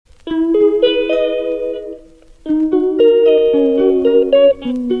She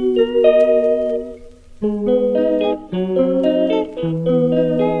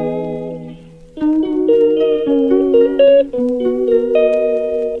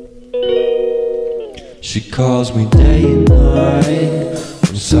calls me day and night.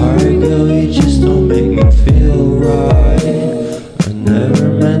 I'm sorry girl, you just don't make me feel right. I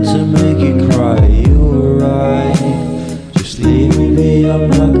never meant to make you cry, you were right. Just leave me be,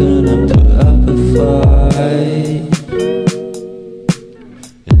 I'm not gonna put up a fight.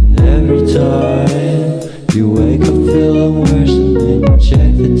 And every time you wake up feeling worse and then you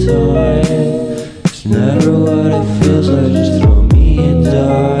check the time. It's never what it feels like, just throw me a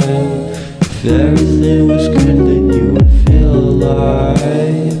dime. If everything was good, then you would feel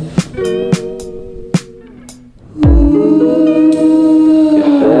alive.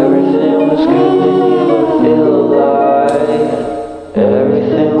 If everything was good, then you would feel alive.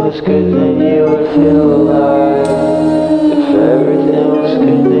 Everything was good, then you would feel alive. If everything was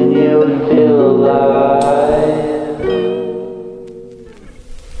good, then you would feel alive.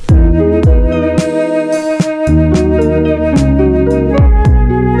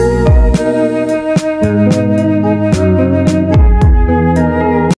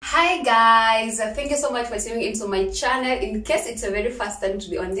 Thank you so much for tuning into my channel. In case it's a very first time to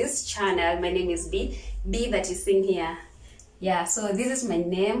be on this channel, my name is B that is seen here. Yeah, so this is my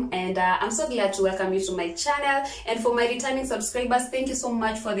name, and I'm so glad to welcome you to my channel. And for my returning subscribers, thank you so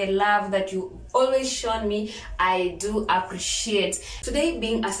much for the love that you always shown me. I do appreciate. Today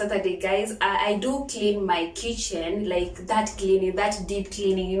being a Saturday, guys, I do clean my kitchen, like that cleaning, that deep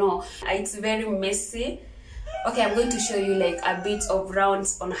cleaning, you know. It's very messy. Okay, I'm going to show you like a bit of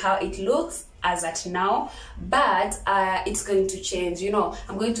rounds on how it looks as at now, but it's going to change, you know.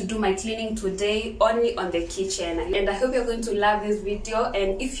 I'm going to do my cleaning today only on the kitchen, and I hope you're going to love this video.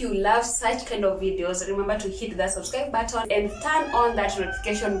 And if you love such kind of videos, remember to hit that subscribe button and turn on that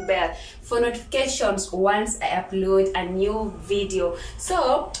notification bell for notifications once I upload a new video.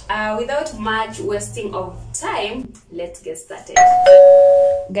 So without much wasting of time, let's get started.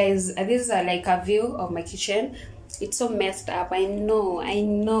 Guys, this is like a view of my kitchen. It's so messed up. I know.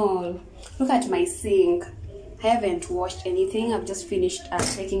 Look at my sink. I haven't washed anything. I've just finished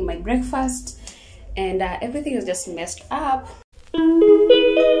taking my breakfast, and everything is just messed up.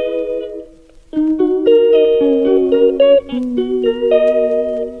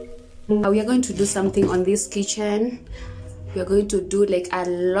 We are going to do something on this kitchen. We are going to do like a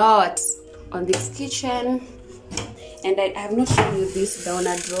lot on this kitchen, and I have not shown you these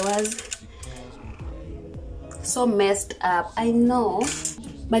downer drawers. So messed up, I know,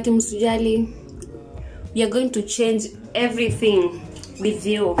 but msijali, we are going to change everything with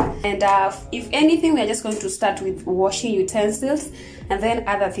you. And if anything, we are just going to start with washing utensils, and then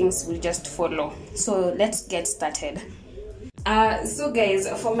other things will just follow. So let's get started. So guys,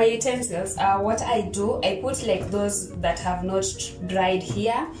 for my utensils, what I do, I put like those that have not dried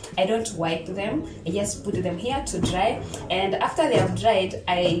here. I don't wipe them, I just put them here to dry, and after they have dried,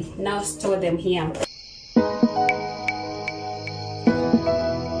 I now store them here.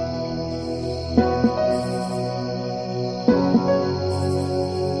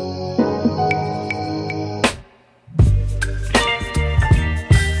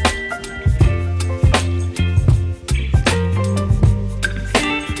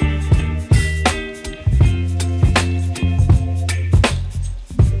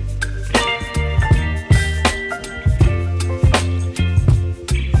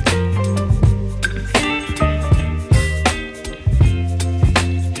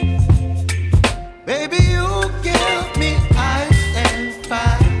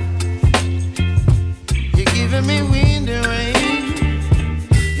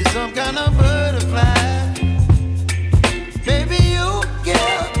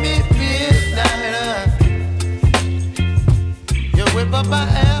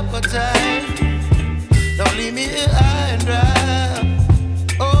 Don't leave me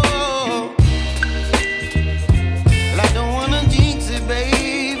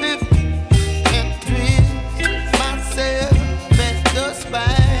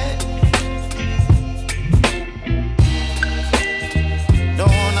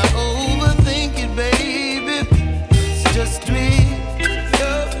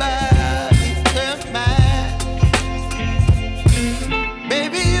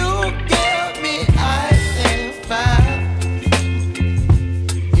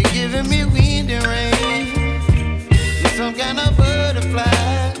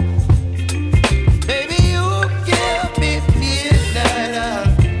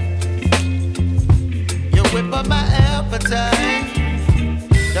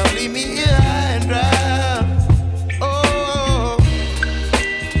here high and dry. Oh,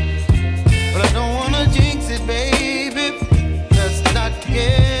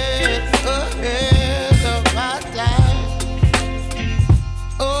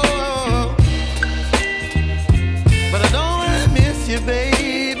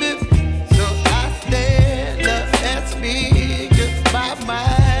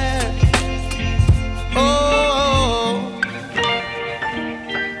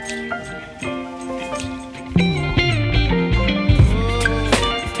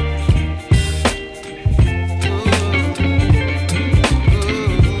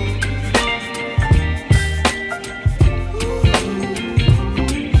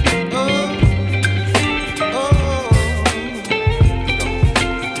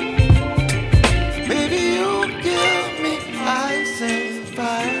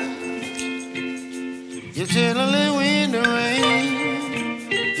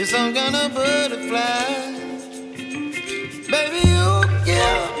 You're some kind of butterfly. Baby, you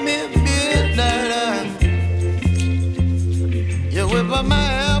give me midnight. You whip up my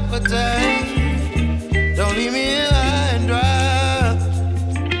appetite.